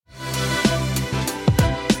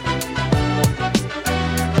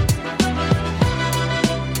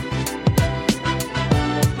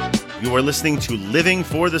You are listening to Living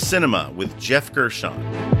for the Cinema with Jeff Gershon.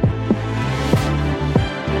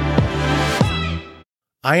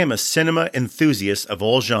 I am a cinema enthusiast of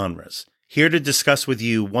all genres, here to discuss with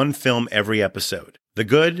you one film every episode. The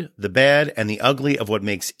good, the bad, and the ugly of what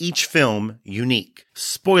makes each film unique.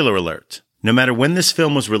 Spoiler alert. No matter when this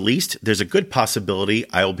film was released, there's a good possibility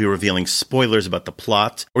I will be revealing spoilers about the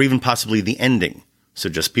plot, or even possibly the ending, so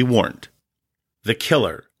just be warned. The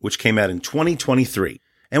Killer, which came out in 2023,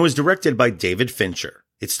 and was directed by David Fincher.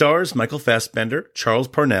 It stars Michael Fassbender, Charles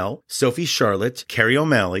Parnell, Sophie Charlotte, Carey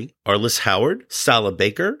O'Malley, Arliss Howard, Sala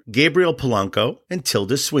Baker, Gabriel Polanco, and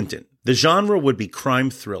Tilda Swinton. The genre would be crime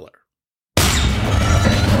thriller.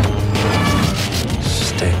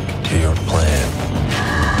 Stick to your plan.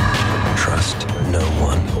 Trust no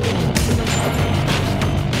one.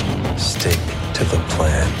 Stick to the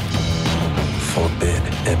plan. Forbid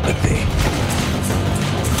empathy.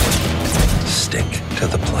 Stick to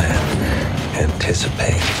the plan.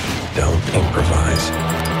 Anticipate. Don't improvise.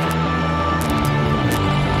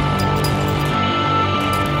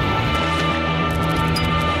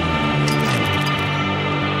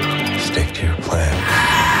 Stick to your plan.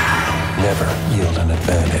 Never yield an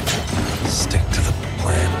advantage. Stick to the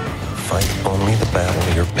plan. Fight only the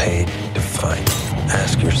battle you're paid to fight.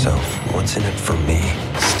 Ask yourself, what's in it for me?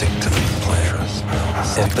 Stick to the plan.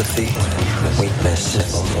 Empathy, weakness,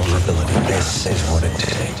 vulnerability. This is what it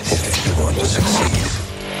takes if you want to succeed.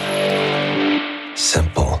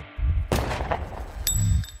 Simple.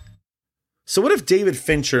 So what if David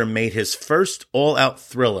Fincher made his first all-out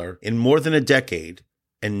thriller in more than a decade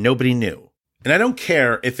and nobody knew? And I don't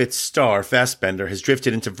care if its star, Fassbender, has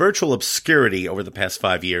drifted into virtual obscurity over the past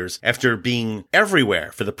 5 years after being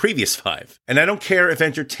everywhere for the previous 5. And I don't care if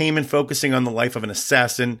entertainment focusing on the life of an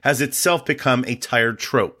assassin has itself become a tired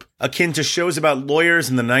trope, akin to shows about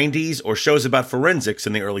lawyers in the 90s or shows about forensics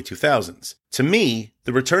in the early 2000s. To me,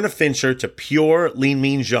 the return of Fincher to pure lean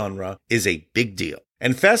mean genre is a big deal.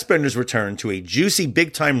 And Fassbender's return to a juicy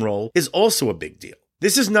big-time role is also a big deal.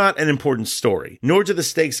 This is not an important story, nor do the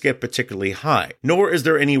stakes get particularly high, nor is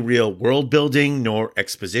there any real world building, nor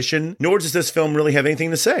exposition, nor does this film really have anything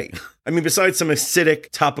to say. I mean, besides some acidic,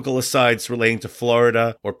 topical asides relating to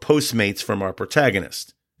Florida or Postmates from our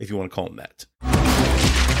protagonist, if you want to call him that.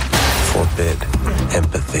 Forbid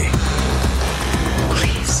empathy.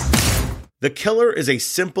 Please. The Killer is a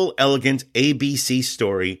simple, elegant ABC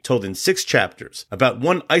story told in 6 chapters about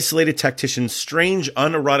one isolated tactician's strange,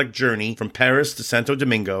 unerotic journey from Paris to Santo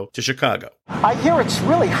Domingo to Chicago. I hear it's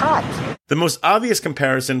really hot. The most obvious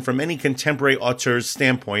comparison from any contemporary auteur's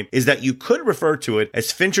standpoint is that you could refer to it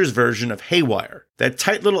as Fincher's version of Haywire, that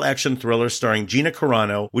tight little action thriller starring Gina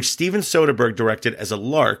Carano, which Steven Soderbergh directed as a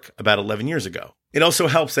lark about 11 years ago. It also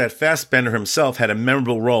helps that Fassbender himself had a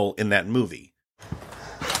memorable role in that movie.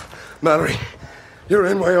 Mallory, you're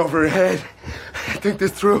in way over your head. Think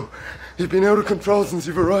this through. You've been out of control since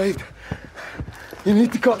you've arrived. You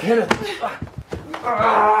need to cut him.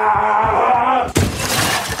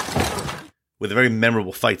 With a very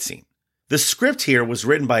memorable fight scene. The script here was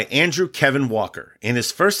written by Andrew Kevin Walker in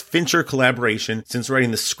his first Fincher collaboration since writing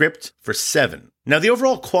the script for Seven. Now, the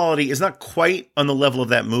overall quality is not quite on the level of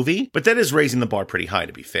that movie, but that is raising the bar pretty high,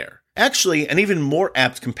 to be fair. Actually, an even more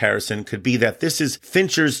apt comparison could be that this is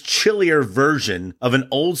Fincher's chillier version of an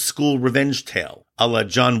old-school revenge tale, a la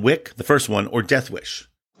John Wick, the first one, or Death Wish.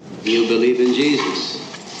 You believe in Jesus?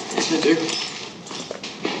 Yes, I do.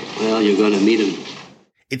 Well, you're going to meet him.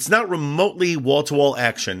 It's not remotely wall-to-wall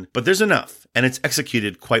action, but there's enough, and it's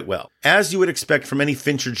executed quite well. As you would expect from any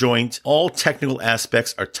Fincher joint, all technical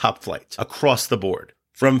aspects are top flight, across the board.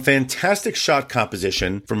 From fantastic shot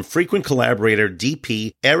composition from frequent collaborator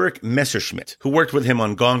DP Eric Messerschmidt, who worked with him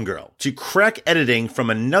on Gone Girl, to crack editing from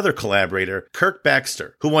another collaborator, Kirk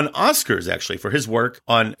Baxter, who won Oscars actually for his work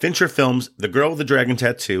on Fincher films The Girl with the Dragon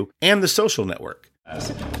Tattoo and The Social Network.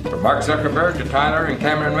 From Mark Zuckerberg to Tyler and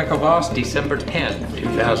Cameron Winklevoss, December 10,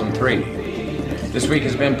 2003. This week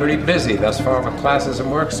has been pretty busy thus far with classes and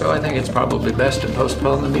work, so I think it's probably best to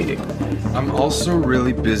postpone the meeting. I'm also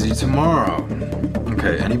really busy tomorrow.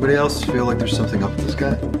 Okay, anybody else feel like there's something up with this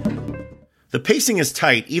guy? The pacing is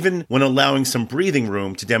tight, even when allowing some breathing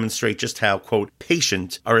room to demonstrate just how, quote,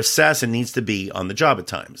 patient our assassin needs to be on the job at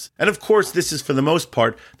times. And of course, this is for the most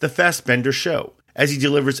part the Fassbender show, as he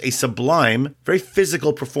delivers a sublime, very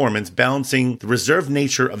physical performance balancing the reserved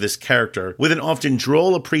nature of this character with an often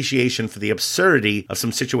droll appreciation for the absurdity of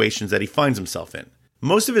some situations that he finds himself in.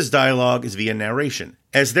 Most of his dialogue is via narration,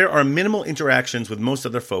 as there are minimal interactions with most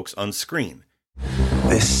other folks on screen.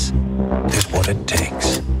 This is what it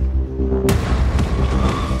takes.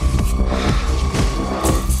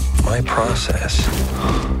 My process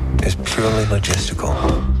is purely logistical.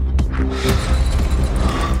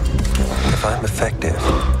 If I'm effective,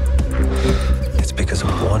 it's because of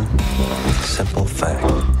one simple fact.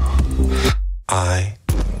 I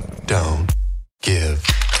don't give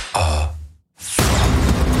a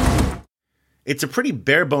It's a pretty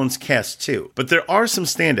bare-bones cast, too, but there are some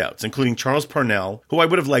standouts, including Charles Parnell, who I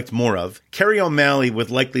would have liked more of, Carrie O'Malley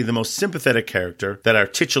with likely the most sympathetic character that our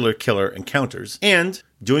titular killer encounters, and,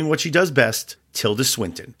 doing what she does best, Tilda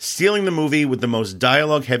Swinton, stealing the movie with the most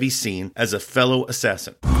dialogue-heavy scene as a fellow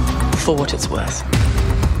assassin. For what it's worth,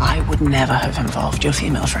 I would never have involved your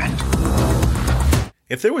female friend.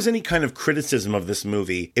 If there was any kind of criticism of this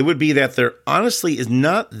movie, it would be that there honestly is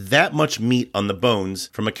not that much meat on the bones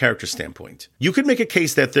from a character standpoint. You could make a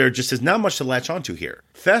case that there just is not much to latch onto here.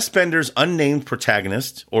 Fassbender's unnamed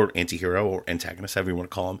protagonist, or antihero, or antagonist, however you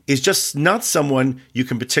want to call him, is just not someone you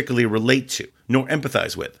can particularly relate to, nor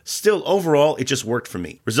empathize with. Still, overall, it just worked for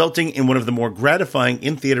me, resulting in one of the more gratifying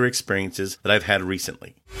in-theater experiences that I've had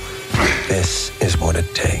recently. This is what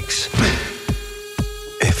it takes.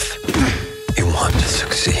 If you want to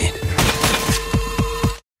succeed.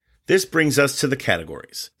 This brings us to the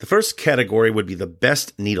categories. The first category would be the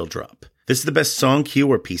best needle drop. This is the best song cue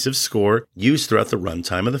or piece of score used throughout the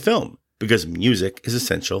runtime of the film, because music is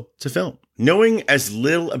essential to film. Knowing as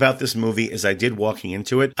little about this movie as I did walking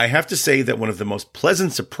into it, I have to say that one of the most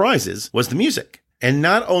pleasant surprises was the music. And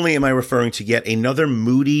not only am I referring to yet another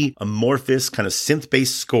moody, amorphous, kind of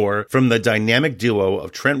synth-based score from the dynamic duo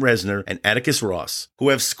of Trent Reznor and Atticus Ross, who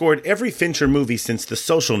have scored every Fincher movie since The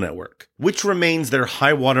Social Network, which remains their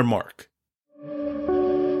high-water mark.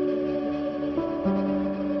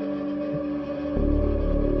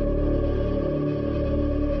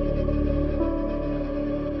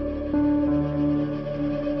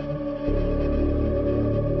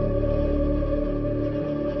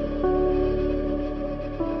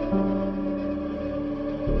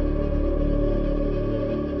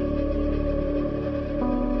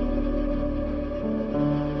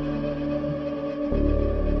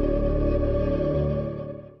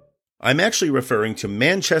 I'm actually referring to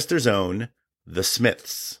Manchester's own The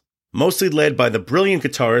Smiths. Mostly led by the brilliant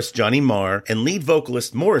guitarist Johnny Marr and lead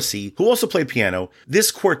vocalist Morrissey, who also played piano,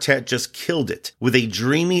 this quartet just killed it with a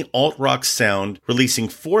dreamy alt-rock sound, releasing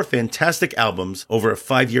 4 fantastic albums over a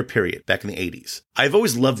 5-year period back in the 80s. I've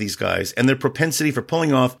always loved these guys and their propensity for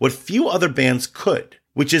pulling off what few other bands could,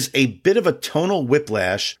 which is a bit of a tonal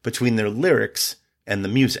whiplash between their lyrics and the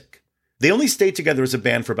music. They only stayed together as a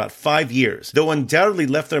band for about 5 years, though undoubtedly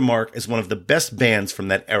left their mark as one of the best bands from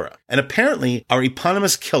that era. And apparently, our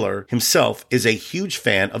eponymous killer himself is a huge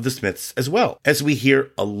fan of the Smiths as well, as we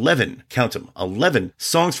hear 11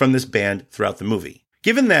 songs from this band throughout the movie.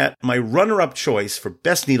 Given that, my runner-up choice for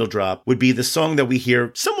Best Needle Drop would be the song that we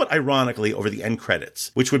hear somewhat ironically over the end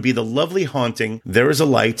credits, which would be the lovely haunting There Is a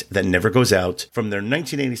Light That Never Goes Out from their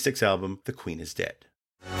 1986 album, The Queen Is Dead.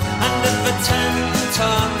 And if a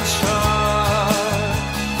 10-ton shark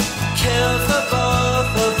kills the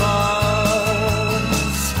both of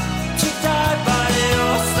us, to die by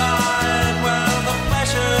your side, well, the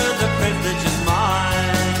pleasure, the privilege is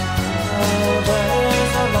mine. Oh, there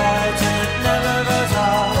is a light and it never goes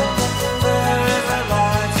out. There is a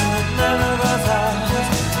light and it never goes out.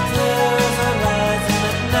 There is a light and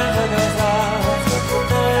it never goes out.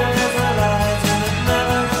 There is a light and it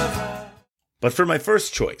never goes out. But for my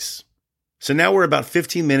first choice, so now we're about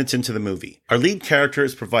 15 minutes into the movie. Our lead character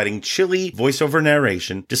is providing chilly voiceover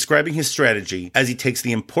narration, describing his strategy as he takes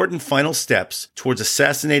the important final steps towards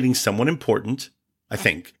assassinating someone important, I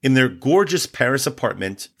think, in their gorgeous Paris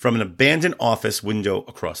apartment from an abandoned office window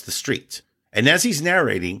across the street. And as he's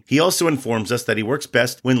narrating, he also informs us that he works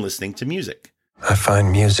best when listening to music. I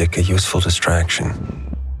find music a useful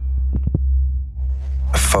distraction.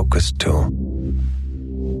 A focus tool.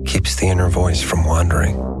 Keeps the inner voice from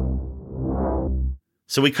wandering.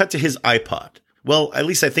 So we cut to his iPod. Well, at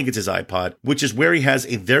least I think it's his iPod, which is where he has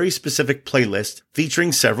a very specific playlist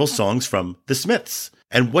featuring several songs from The Smiths.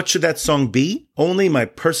 And what should that song be? Only my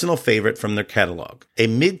personal favorite from their catalog. A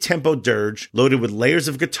mid-tempo dirge loaded with layers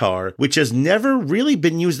of guitar, which has never really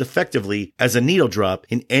been used effectively as a needle drop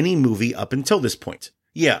in any movie up until this point.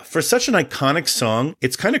 Yeah, for such an iconic song,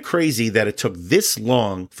 it's kind of crazy that it took this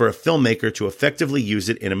long for a filmmaker to effectively use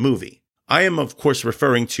it in a movie. I am, of course,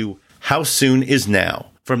 referring to How Soon Is Now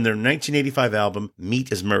from their 1985 album,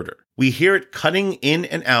 Meat is Murder. We hear it cutting in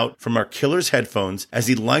and out from our killer's headphones as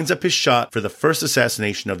he lines up his shot for the first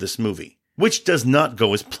assassination of this movie, which does not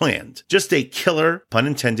go as planned. Just a killer, pun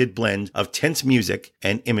intended, blend of tense music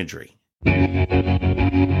and imagery.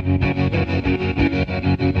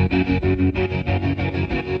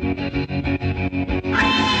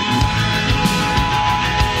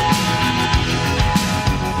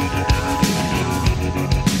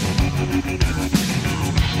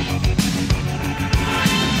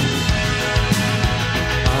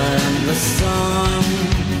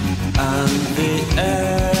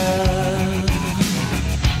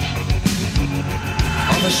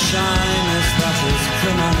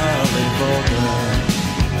 vulgar.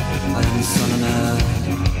 I am the son and heir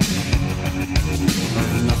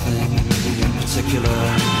of nothing in particular.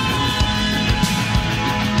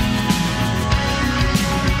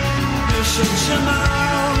 You shut your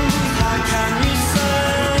mouth, how can you say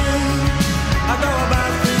I go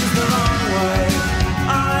about things the wrong way?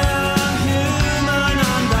 I am human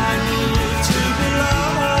and I need to belong,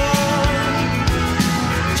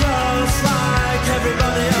 just like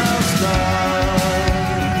everybody else does.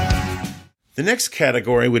 The next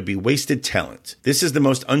category would be wasted talent. This is the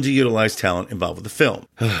most underutilized talent involved with the film.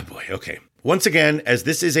 Oh boy, okay. Once again, as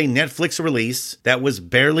this is a Netflix release that was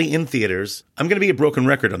barely in theaters, I'm going to be a broken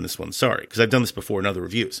record on this one, sorry, because I've done this before in other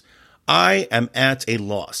reviews. I am at a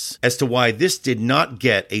loss as to why this did not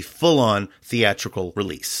get a full-on theatrical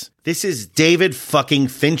release. This is David fucking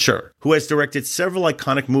Fincher, who has directed several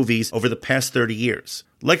iconic movies over the past 30 years.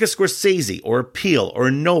 Like a Scorsese or a Peele or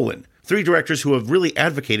a Nolan, 3 directors who have really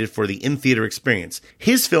advocated for the in-theater experience.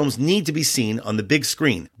 His films need to be seen on the big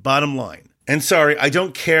screen, bottom line. And sorry, I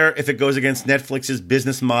don't care if it goes against Netflix's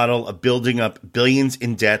business model of building up billions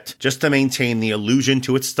in debt just to maintain the illusion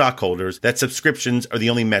to its stockholders that subscriptions are the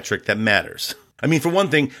only metric that matters. I mean, for one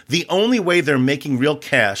thing, the only way they're making real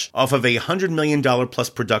cash off of a $100 million plus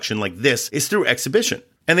production like this is through exhibition.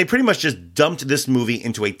 And they pretty much just dumped this movie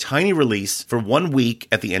into a tiny release for 1 week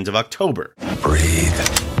at the end of October. Breathe.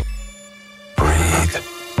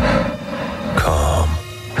 Calm.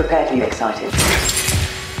 Prepare to be excited.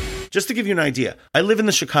 Just to give you an idea, I live in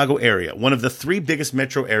the Chicago area, one of the 3 biggest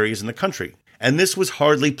metro areas in the country, and this was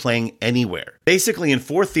hardly playing anywhere. Basically in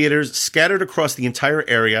 4 theaters scattered across the entire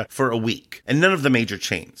area for a week, and none of the major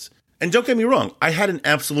chains. And don't get me wrong, I had an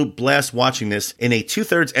absolute blast watching this in a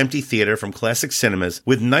 2/3 empty theater from Classic Cinemas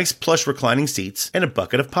with nice plush reclining seats and a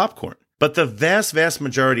bucket of popcorn. But the vast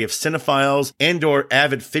majority of cinephiles and/or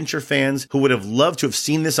avid Fincher fans who would have loved to have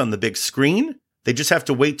seen this on the big screen, they just have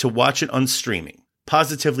to wait to watch it on streaming.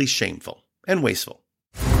 Positively shameful and wasteful.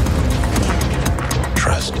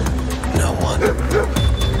 Trust no one.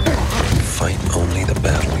 Fight only the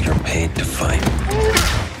battle you're paid to fight.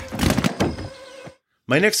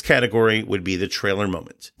 My next category would be the trailer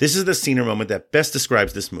moment. This is the scene or moment that best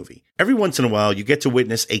describes this movie. Every once in a while, you get to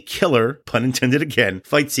witness a killer, pun intended again,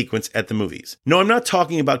 fight sequence at the movies. No, I'm not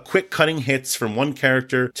talking about quick cutting hits from one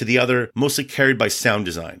character to the other, mostly carried by sound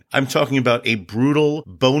design. I'm talking about a brutal,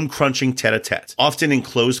 bone-crunching tete-a-tete, often in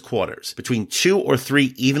close quarters, between 2 or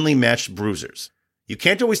 3 evenly matched bruisers. You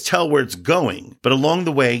can't always tell where it's going, but along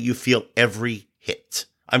the way, you feel every hit.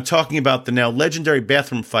 I'm talking about the now legendary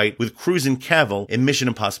bathroom fight with Cruise and Cavill in Mission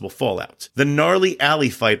Impossible Fallout. The gnarly alley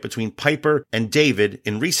fight between Piper and David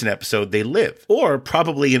in recent episode They Live. Or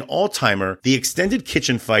probably an all-timer, the extended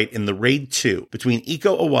kitchen fight in The Raid 2 between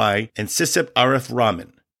Iko Uwais and Sisip Arif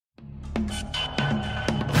Rahman.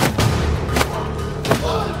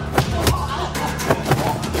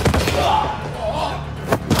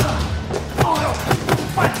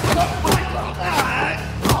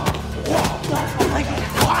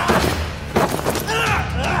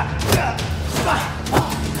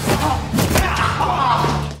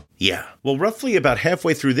 Yeah, well, roughly about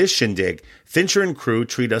halfway through this shindig, Fincher and crew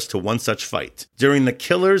treat us to one such fight, during the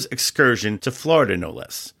killer's excursion to Florida, no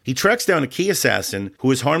less. He tracks down a key assassin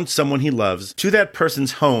who has harmed someone he loves to that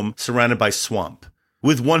person's home surrounded by swamp,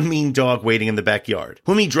 with one mean dog waiting in the backyard,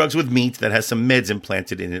 whom he drugs with meat that has some meds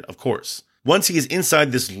implanted in it, of course. Once he is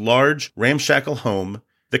inside this large, ramshackle home,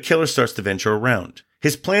 the killer starts to venture around.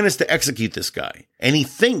 His plan is to execute this guy, and he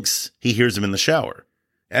thinks he hears him in the shower.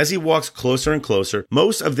 As he walks closer and closer,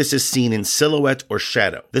 most of this is seen in silhouette or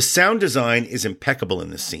shadow. The sound design is impeccable in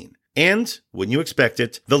this scene. And, wouldn't you expect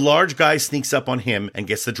it, the large guy sneaks up on him and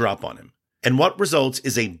gets the drop on him. And what results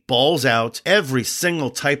is a balls out, every single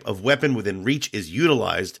type of weapon within reach is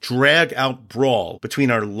utilized, drag out brawl between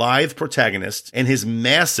our lithe protagonist and his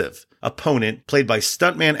massive opponent, played by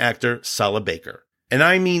stuntman actor Sala Baker. And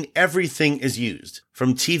I mean everything is used,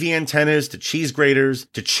 from TV antennas to cheese graters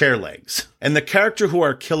to chair legs. And the character who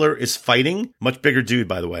our killer is fighting, much bigger dude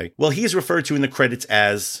by the way, well, he is referred to in the credits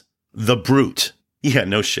as the Brute. Yeah,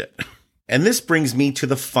 no shit. And this brings me to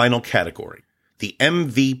the final category, the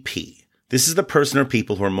MVP. This is the person or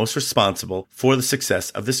people who are most responsible for the success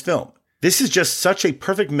of this film. This is just such a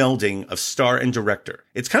perfect melding of star and director.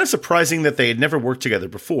 It's kind of surprising that they had never worked together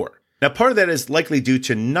before. Now, part of that is likely due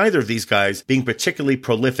to neither of these guys being particularly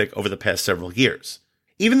prolific over the past several years.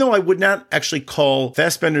 Even though I would not actually call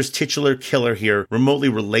Fassbender's titular killer here remotely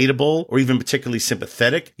relatable or even particularly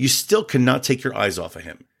sympathetic, you still cannot take your eyes off of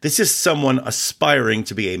him. This is someone aspiring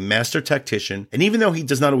to be a master tactician, and even though he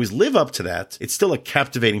does not always live up to that, it's still a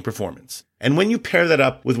captivating performance. And when you pair that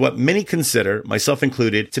up with what many consider, myself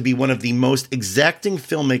included, to be one of the most exacting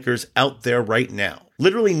filmmakers out there right now,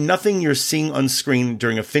 literally nothing you're seeing on screen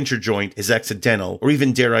during a Fincher joint is accidental or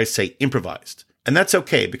even, dare I say, improvised. And that's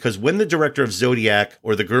okay, because when the director of Zodiac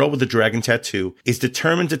or The Girl with the Dragon Tattoo is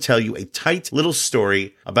determined to tell you a tight little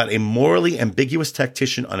story about a morally ambiguous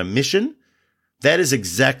tactician on a mission, that is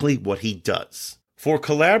exactly what he does. For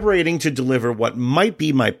collaborating to deliver what might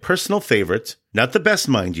be my personal favorite, not the best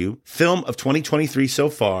mind you, film of 2023 so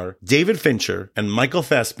far, David Fincher and Michael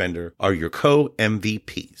Fassbender are your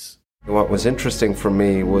co-MVPs. What was interesting for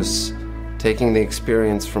me was taking the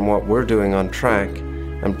experience from what we're doing on track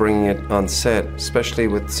and bringing it on set, especially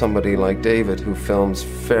with somebody like David, who films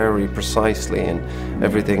very precisely, and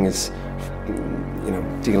everything is,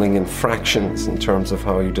 dealing in fractions in terms of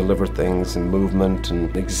how you deliver things and movement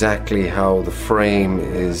and exactly how the frame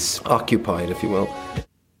is occupied, if you will.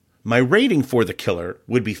 My rating for The Killer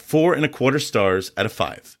would be 4.25 stars out of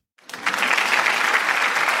 5.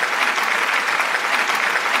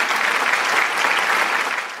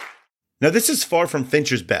 Now, this is far from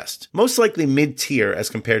Fincher's best, most likely mid-tier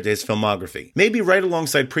as compared to his filmography, maybe right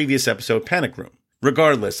alongside previous episode Panic Room.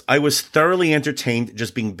 Regardless, I was thoroughly entertained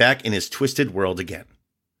just being back in his twisted world again.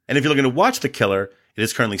 And if you're looking to watch The Killer, it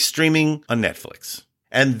is currently streaming on Netflix.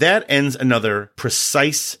 And that ends another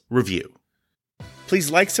precise review.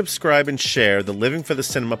 Please like, subscribe, and share the Living for the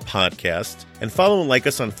Cinema podcast, and follow and like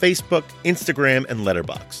us on Facebook, Instagram, and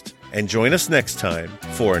Letterboxd. And join us next time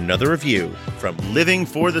for another review from Living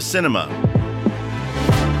for the Cinema.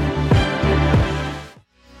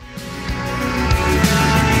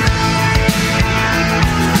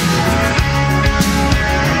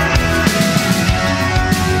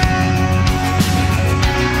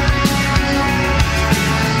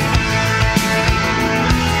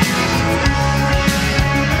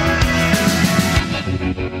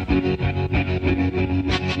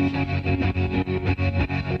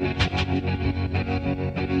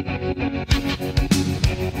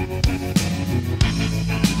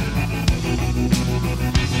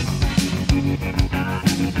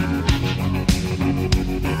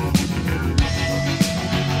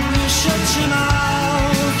 Shut your mouth.